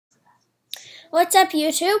What's up,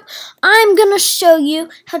 YouTube? I'm gonna show you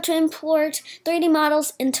how to import 3D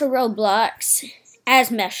models into Roblox as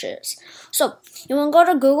meshes. So, you wanna go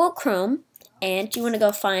to Google Chrome, and you wanna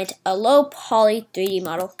go find a low poly 3D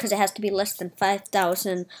model, because it has to be less than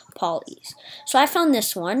 5,000 polys. So I found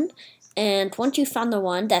this one, and once you found the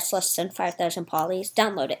one that's less than 5,000 polys,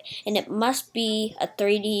 download it. And it must be a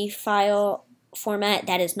 3D file format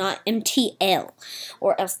that is not MTL,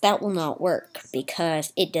 or else that will not work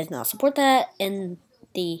because it does not support that in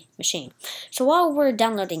the machine. So while we're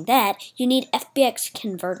downloading that, you need Fbx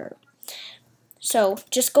Converter. So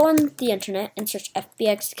just go on the internet and search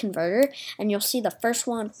Fbx Converter, and you'll see the first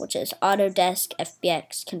one, which is Autodesk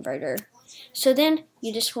Fbx Converter. So then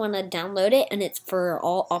you just want to download it, and it's for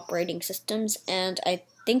all operating systems, and I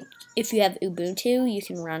think if you have Ubuntu, you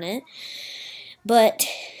can run it. But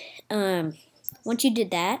once you did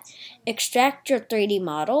that, extract your 3D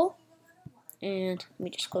model, and let me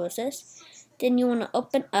just close this. Then you want to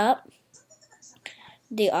open up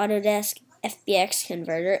the Autodesk Fbx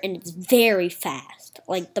Converter, and it's very fast.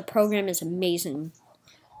 Like, the program is amazing.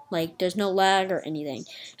 Like, there's no lag or anything.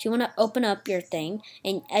 So you want to open up your thing,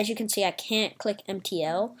 and as you can see, I can't click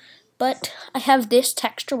MTL, but I have this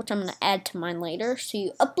texture, which I'm going to add to mine later. So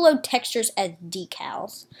you upload textures as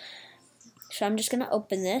decals. So I'm just going to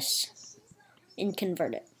open this and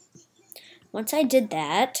convert it. Once I did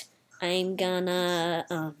that, I'm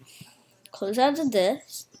gonna close out of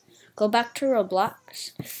this, go back to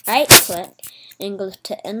Roblox, right click, and go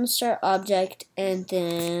to Insert Object, and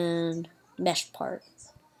then Mesh Part.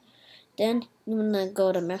 Then I'm gonna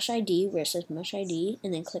go to Mesh ID, where it says Mesh ID,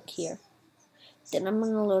 and then click here. Then I'm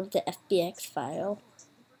gonna load the FBX file,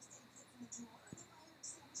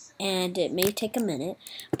 and it may take a minute,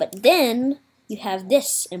 but then you have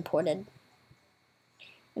this imported.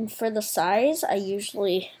 And for the size, I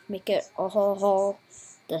usually make it all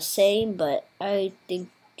the same, but I think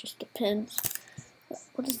it just depends.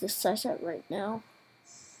 What is the size at right now?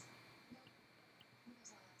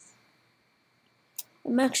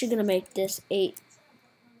 I'm actually going to make this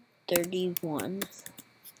 831.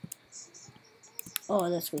 Oh,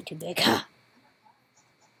 that's way too big.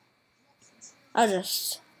 I'll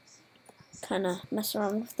just kind of mess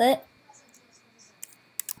around with it.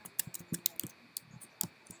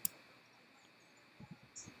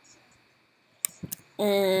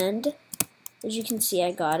 And as you can see,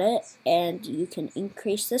 I got it, and you can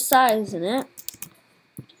increase the size in it.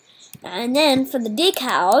 And then for the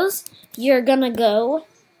decals, you're gonna go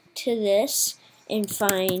to this and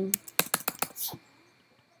find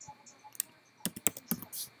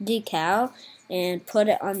decal and put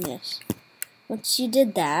it on this. Once you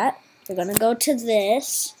did that, you're gonna go to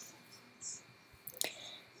this,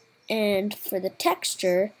 and for the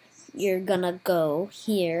texture, you're gonna go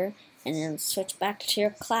here and then switch back to your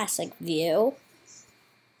classic view.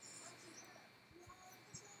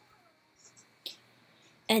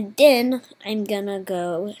 And then I'm gonna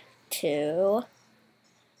go to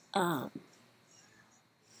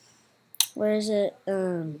where is it?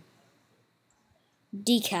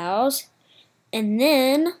 Decals. And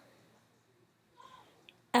then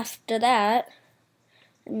after that,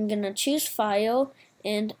 I'm gonna choose file,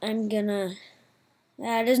 and I'm gonna,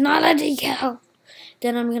 that is not a decal.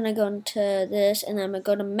 Then I'm going to go into this, and I'm going to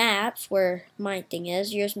go to maps, where my thing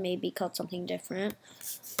is. Yours may be called something different.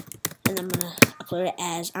 And I'm going to upload it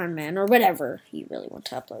as Iron Man, or whatever you really want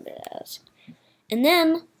to upload it as. And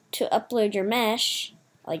then, to upload your mesh,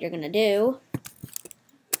 all you're going to do,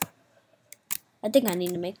 I think I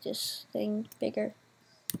need to make this thing bigger.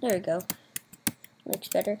 There we go. Looks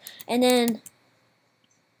better. And then,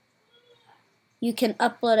 you can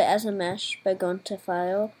upload it as a mesh by going to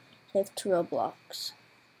File, Save to Roblox.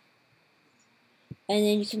 And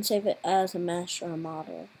then you can save it as a mesh or a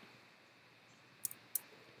model.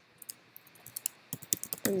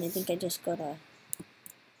 And I think I just go to,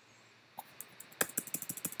 I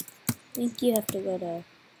think you have to go to,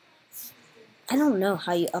 I don't know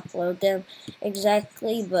how you upload them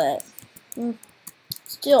exactly, but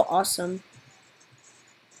still awesome.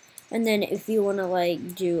 And then if you want to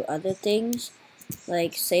like do other things,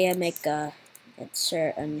 like say I make a,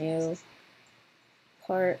 insert a new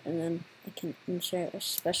part, and then I can insert a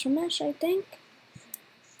special mesh, I think.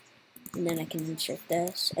 And then I can insert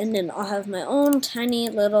this, and then I'll have my own tiny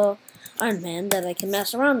little Iron Man that I can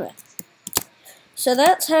mess around with. So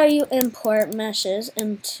that's how you import meshes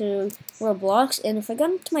into Roblox. And if I go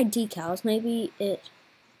into my decals, maybe it,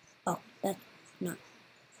 oh, that's not,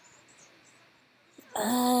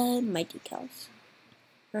 my decals.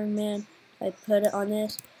 Iron Man, I put it on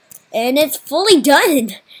this. And it's fully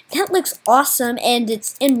done. That looks awesome, and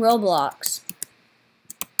it's in Roblox.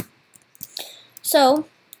 So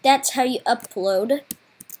that's how you upload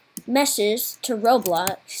meshes to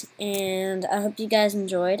Roblox, and I hope you guys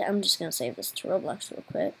enjoyed. I'm just gonna save this to Roblox real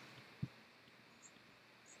quick.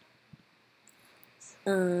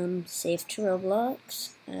 Save to Roblox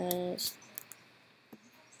as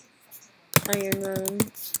Iron Man.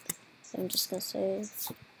 I'm just gonna save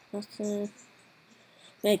nothing. I'm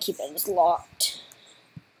gonna keep it as locked.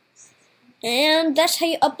 And that's how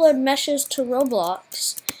you upload meshes to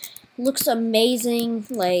Roblox. Looks amazing,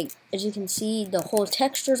 like, as you can see, the whole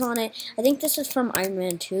textures on it. I think this is from Iron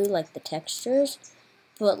Man 2, like, the textures.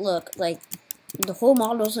 But look, like, the whole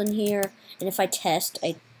model's in here. And if I test,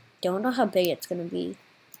 I don't know how big it's gonna be.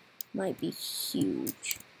 Might be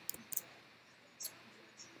huge.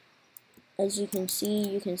 As you can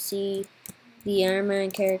see the Iron Man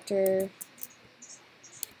character.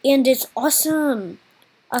 And it's awesome!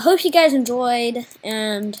 I hope you guys enjoyed,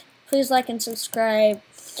 and please like and subscribe.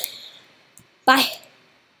 Bye!